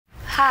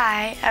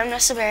Hi, I'm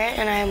Nessa Barrett,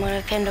 and I am one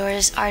of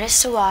Pandora's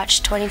Artists to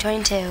Watch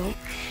 2022,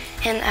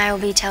 and I will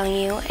be telling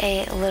you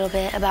a little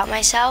bit about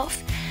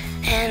myself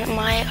and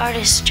my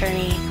artist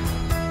journey.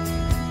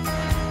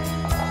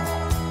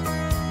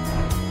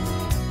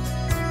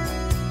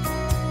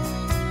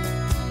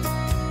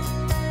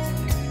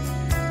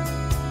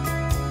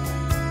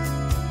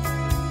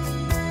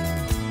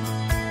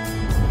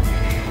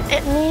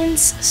 It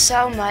means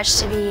so much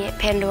to be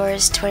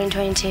Pandora's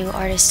 2022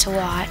 Artist to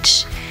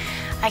Watch.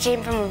 I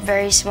came from a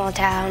very small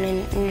town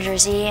in New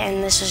Jersey,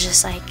 and this was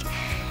just like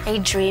a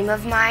dream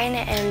of mine,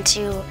 and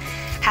to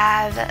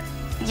have,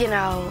 you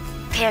know,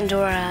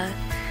 Pandora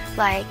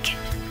like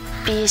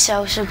be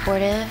so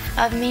supportive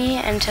of me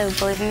and to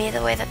believe in me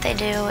the way that they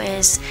do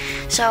is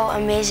so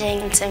amazing.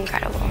 It's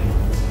incredible.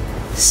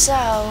 So,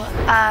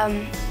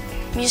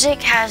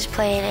 music has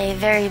played a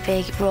very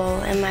big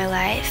role in my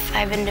life.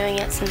 I've been doing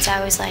it since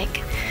I was like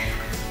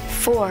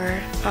 4,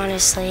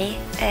 honestly,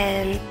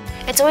 and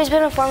it's always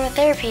been a form of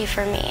therapy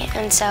for me.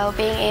 And so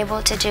being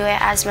able to do it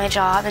as my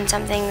job and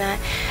something that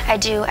I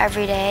do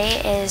every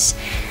day is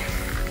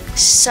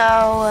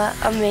so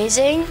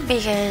amazing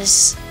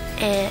because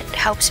it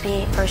helps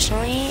me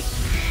personally.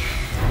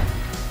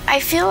 I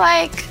feel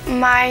like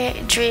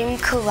my dream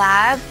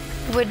collab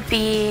would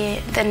be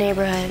the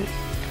neighborhood.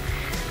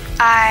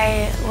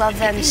 I love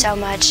them so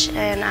much,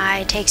 and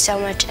I take so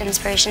much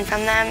inspiration from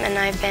them, and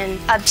I've been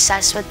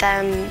obsessed with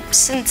them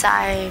since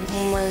I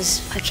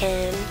was a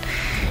kid.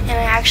 And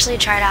I actually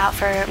tried out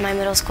for my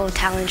middle school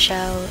talent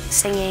show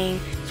singing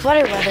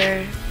Sweater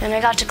Weather, and I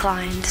got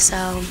declined,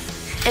 so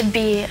it'd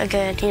be a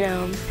good, you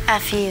know,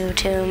 FU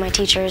to my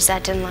teachers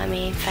that didn't let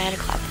me if I had to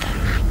collab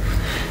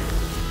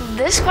with them.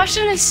 This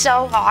question is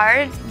so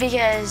hard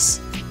because,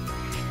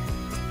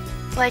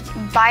 like,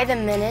 by the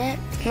minute,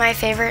 my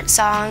favorite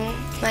song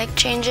like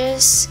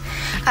changes,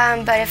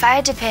 but if I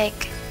had to pick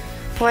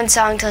one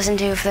song to listen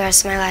to for the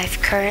rest of my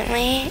life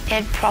currently,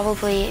 it'd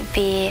probably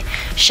be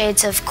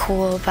Shades of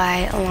Cool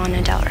by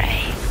Lana Del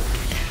Rey.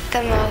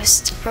 The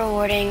most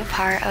rewarding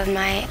part of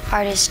my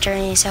artist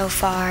journey so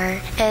far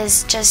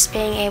is just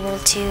being able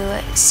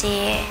to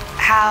see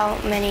how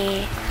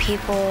many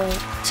people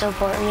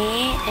support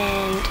me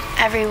and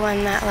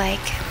everyone that like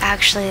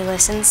actually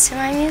listens to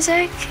my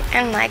music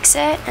and likes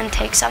it and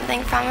takes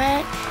something from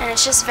it. And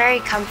it's just very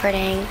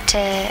comforting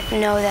to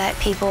know that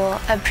people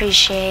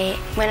appreciate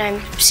when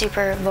I'm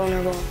super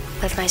vulnerable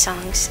with my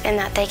songs and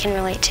that they can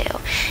relate to.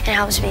 It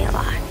helps me a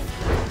lot.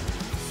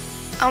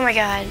 Oh my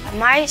God,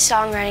 my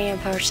songwriting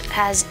approach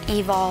has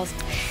evolved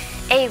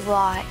a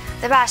lot.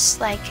 The past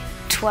like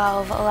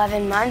 12,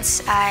 11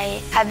 months,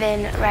 I have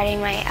been writing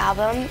my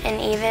album, and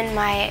even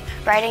my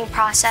writing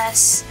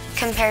process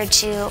compared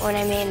to when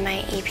I made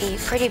my EP,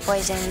 Pretty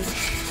Poison,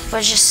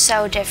 was just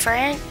so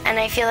different. And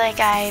I feel like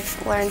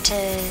I've learned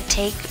to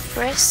take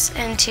risks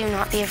and to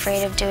not be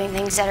afraid of doing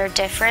things that are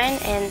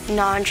different and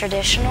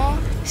non-traditional.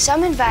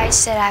 Some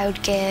advice that I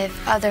would give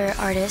other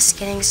artists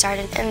getting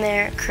started in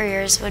their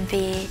careers would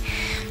be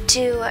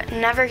to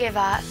never give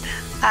up,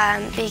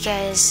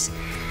 because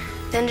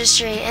the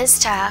industry is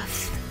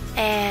tough,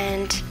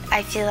 and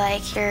I feel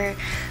like you're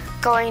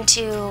going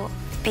to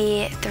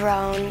be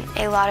thrown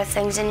a lot of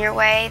things in your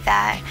way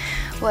that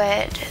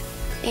would,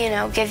 you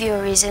know, give you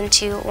a reason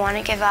to want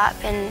to give up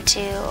and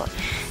to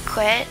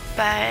quit,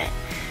 but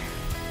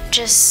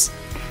just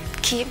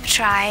keep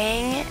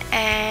trying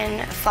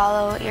and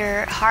follow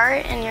your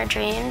heart and your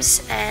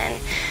dreams and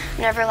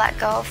never let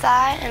go of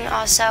that, and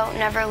also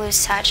never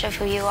lose touch of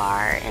who you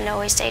are and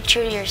always stay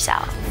true to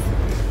yourself.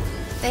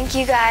 Thank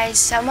you guys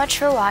so much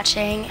for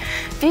watching.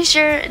 Be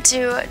sure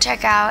to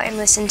check out and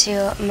listen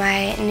to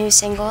my new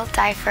single,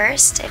 Die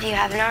First, if you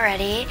haven't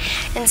already,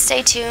 and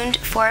stay tuned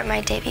for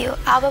my debut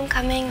album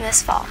coming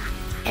this fall.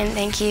 And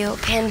thank you,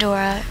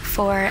 Pandora,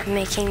 for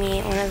making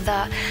me one of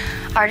the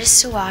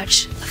artists to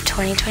watch of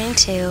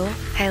 2022.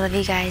 I love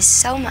you guys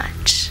so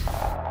much.